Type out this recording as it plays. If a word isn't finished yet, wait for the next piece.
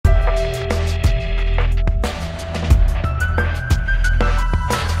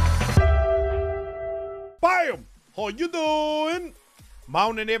How you doing?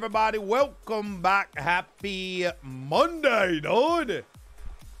 Morning, everybody. Welcome back. Happy Monday, dude.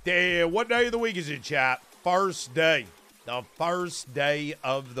 What day of the week is it, chat? First day. The first day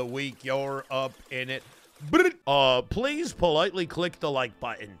of the week. You're up in it. Please politely click the like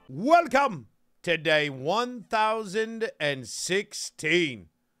button. Welcome to day 1016.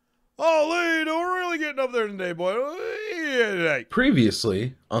 Holy, we're really getting up there today, boy.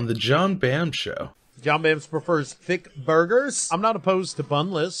 Previously on the John Bam Show. John Bams prefers thick burgers. I'm not opposed to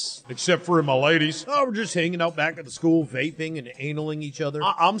bunless, except for my ladies. Oh, we're just hanging out back at the school, vaping and analing each other.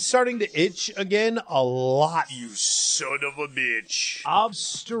 I'm starting to itch again a lot. You son of a bitch.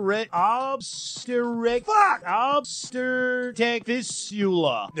 Obstetric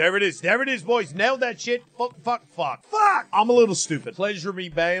fistula. There it is. There it is, boys. Nailed that shit. Fuck. I'm a little stupid. Pleasure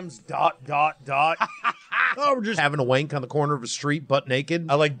me, Bams. ... Oh, we're just having a wank on the corner of a street, butt naked.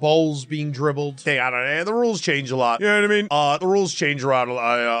 I like balls being dribbled. Hey, I don't know. The rules change a lot. You know what I mean? The rules change around a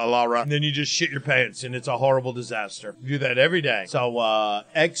lot. And then you just shit your pants, and it's a horrible disaster. You do that every day. So,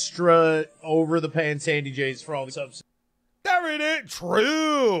 extra over the pants Andy J's for all the subs. There it is.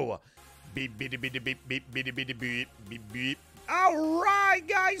 True. Beep. All right,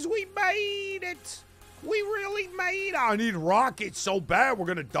 guys, we made it. We really made it. I need rockets so bad. We're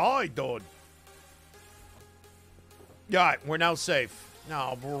gonna die, dude. Yeah, we're now safe.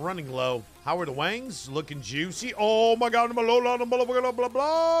 No, we're running low. How are the wangs? Looking juicy. Oh my god, I'm low on the motherfucking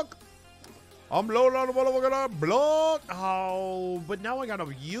block. I'm low on the motherfucking block. Oh, but now I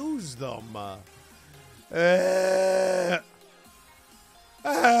gotta use them. Oh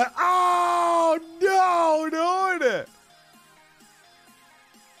no, dude.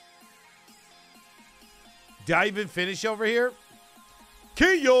 Did I even finish over here?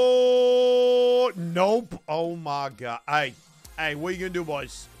 Kiyo! Nope. Oh my god. Hey, what are you gonna do,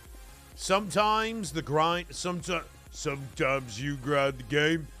 boys? Sometimes the grind. Sometimes you grind the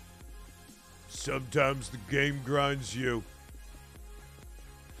game. Sometimes the game grinds you.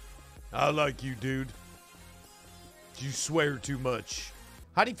 I like you, dude. You swear too much.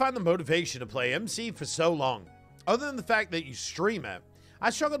 How do you find the motivation to play MC for so long? Other than the fact that you stream it, I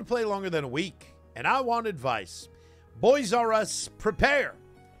struggle to play longer than a week, and I want advice. Boys R Us, prepare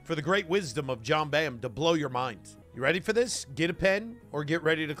for the great wisdom of John Bam to blow your mind. You ready for this? Get a pen or get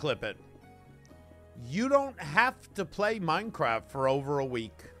ready to clip it. You don't have to play Minecraft for over a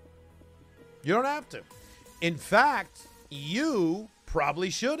week. You don't have to. In fact, you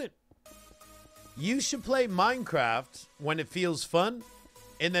probably shouldn't. You should play Minecraft when it feels fun,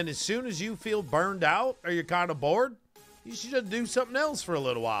 and then as soon as you feel burned out or you're kind of bored, you should just do something else for a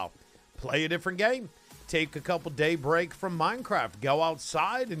little while. Play a different game. Take a couple day break from Minecraft. Go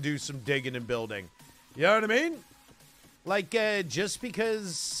outside and do some digging and building. You know what I mean? Like, just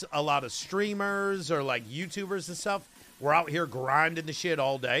because a lot of streamers or, like, YouTubers and stuff, we're out here grinding the shit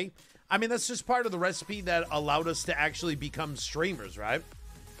all day. I mean, that's just part of the recipe that allowed us to actually become streamers, right?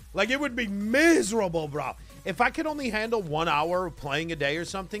 Like, it would be miserable, bro. If I could only handle 1 hour of playing a day or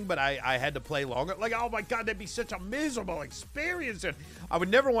something, but I had to play longer. Like, oh, my God, that'd be such a miserable experience. And I would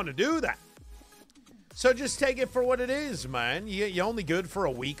never want to do that. So just take it for what it is, man. You're only good for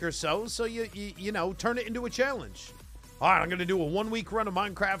a week or so, you know, turn it into a challenge. All right, I'm going to do a 1 week run of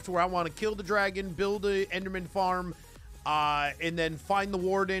Minecraft where I want to kill the dragon, build an Enderman farm, and then find the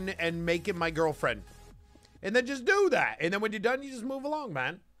Warden and make him my girlfriend. And then just do that. And then when you're done, you just move along,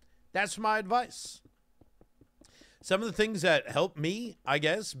 man. That's my advice. Some of the things that help me, I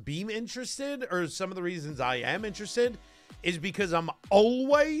guess, be interested, or some of the reasons I am interested, is because I'm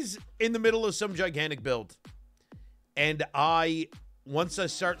always in the middle of some gigantic build. And once I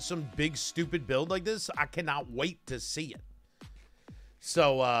start some big, stupid build like this, I cannot wait to see it.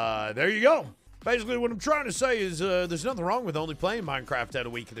 So, there you go. Basically, what I'm trying to say is there's nothing wrong with only playing Minecraft at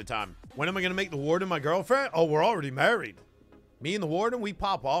a week at a time. When am I going to make the Warden my girlfriend? Oh, we're already married. Me and the Warden, we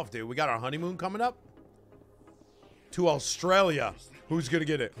pop off, dude. We got our honeymoon coming up. To Australia. Who's going to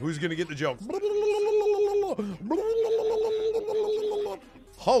get it? Who's going to get the joke?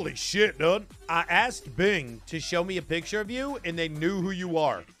 Holy shit, dude. I asked Bing to show me a picture of you, and they knew who you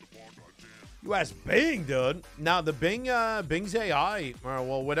are. You asked Bing, dude. Now, the Bing's AI, or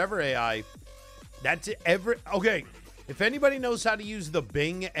well, whatever AI, that's okay, if anybody knows how to use the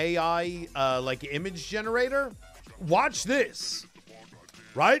Bing AI, like image generator, watch this,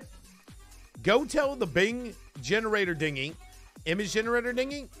 right? Go tell the Bing generator dingy, image generator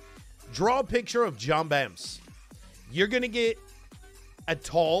dingy, draw a picture of John Bams. You're going to get a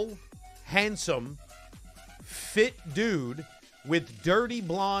tall, handsome, fit dude with dirty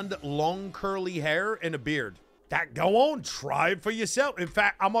blonde, long curly hair and a beard. That go on, try it for yourself. In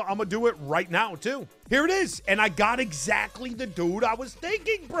fact, I'm gonna do it right now too. Here it is, and I got exactly the dude I was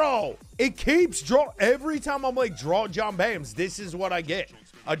thinking, bro. It keeps draw every time I'm like draw John Bams. This is what I get,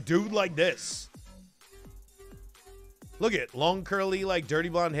 a dude like this. Look at long curly like dirty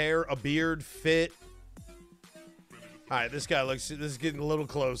blonde hair, a beard, fit. All right, this guy looks. This is getting a little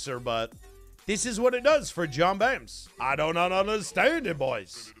closer, but this is what it does for John Bams. I don't understand it,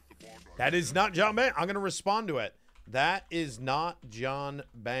 boys. That is not John Bams. I'm going to respond to it. That is not John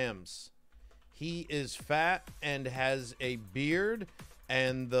Bams. He is fat and has a beard,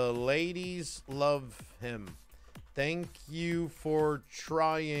 and the ladies love him. Thank you for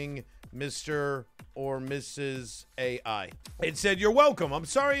trying, Mr. or Mrs. AI. It said, you're welcome. I'm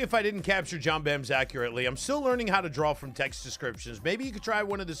sorry if I didn't capture John Bams accurately. I'm still learning how to draw from text descriptions. Maybe you could try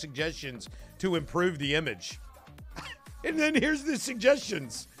one of the suggestions to improve the image. And then here's the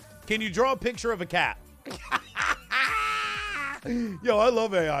suggestions. Can you draw a picture of a cat? Yo, I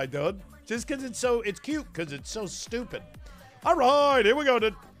love AI, dude. Just because it's cute, because it's so stupid. All right, here we go,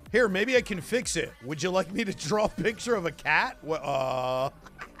 dude. Here, maybe I can fix it. Would you like me to draw a picture of a cat? Well,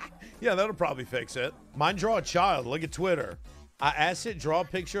 yeah, that'll probably fix it. Mine draw a child. Look at Twitter. I asked it draw a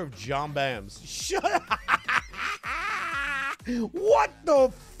picture of John Bams. Shut up. What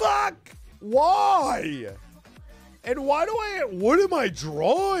the fuck? Why? And why do what am I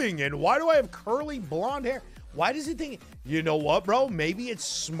drawing? And why do I have curly blonde hair? Why does it think, you know what, bro? Maybe it's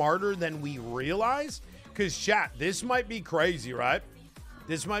smarter than we realize. Because, chat, this might be crazy, right?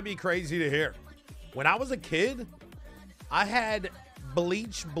 This might be crazy to hear. When I was a kid, I had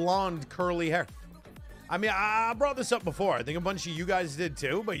bleach blonde curly hair. I mean, I brought this up before. I think a bunch of you guys did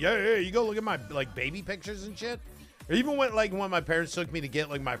too. But yeah, you go look at my like baby pictures and shit. Or even when my parents took me to get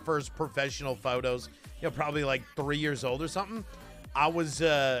like my first professional photos, you know, probably like 3 years old or something. I was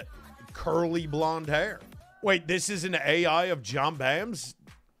curly blonde hair. Wait, this is an AI of John Bams?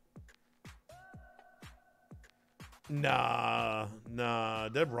 Nah,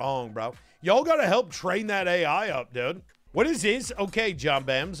 they're wrong, bro. Y'all gotta help train that AI up, dude. What is this? Okay, John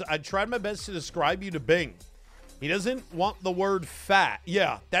Bams, I tried my best to describe you to Bing. He doesn't want the word fat.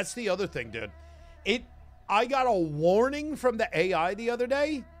 Yeah, that's the other thing, dude. I got a warning from the AI the other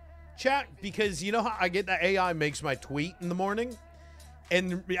day, chat, because you know how I get the AI makes my tweet in the morning?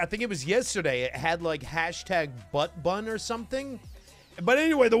 And I think it was yesterday. It had like hashtag butt bun or something. But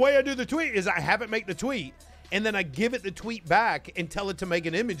anyway, the way I do the tweet is I have it make the tweet, and then I give it the tweet back and tell it to make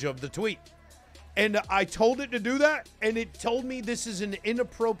an image of the tweet. And I told it to do that, and it told me this is an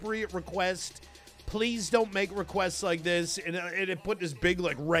inappropriate request. Please don't make requests like this. And it put this big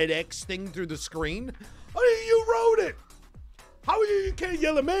like red X thing through the screen. Oh, you wrote it. How you can't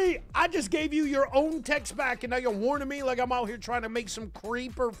yell at me? I just gave you your own text back, and now you're warning me like I'm out here trying to make some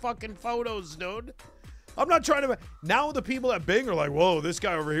creeper fucking photos, dude. I'm not trying to. Now the people at Bing are like, whoa, this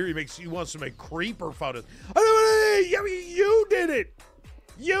guy over here, he wants to make creeper photos. You did it.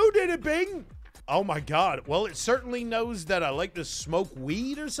 You did it, Bing. Oh my God. Well, it certainly knows that I like to smoke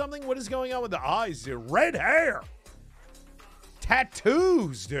weed or something. What is going on with the eyes, dude? Red hair.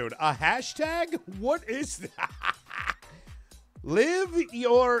 Tattoos, dude. A hashtag? What is that? Live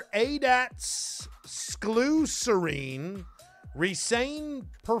your ADATS sclucerine, resane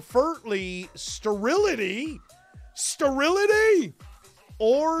prefertly sterility,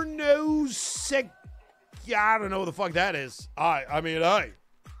 or no sec. I don't know what the fuck that is. I mean,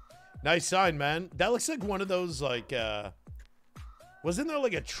 nice sign, man. That looks like one of those like, wasn't there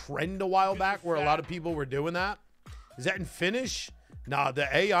like a trend a while back where a lot of people were doing that? Is that in Finnish? Nah, the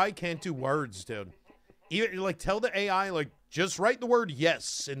AI can't do words, dude. Even like tell the AI like, just write the word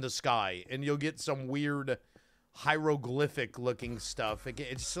yes in the sky, and you'll get some weird hieroglyphic-looking stuff. It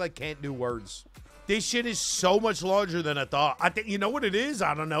just like can't do words. This shit is so much larger than I thought. I think you know what it is.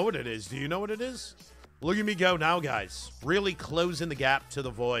 I don't know what it is. Do you know what it is? Look at me go now, guys. Really closing the gap to the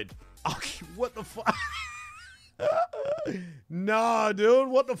void. Okay, what the fuck? Nah, dude.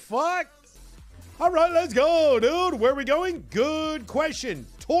 What the fuck? All right, let's go, dude. Where are we going? Good question.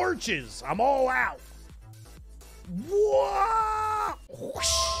 Torches. I'm all out. What?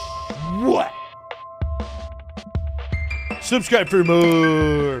 Subscribe for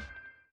more.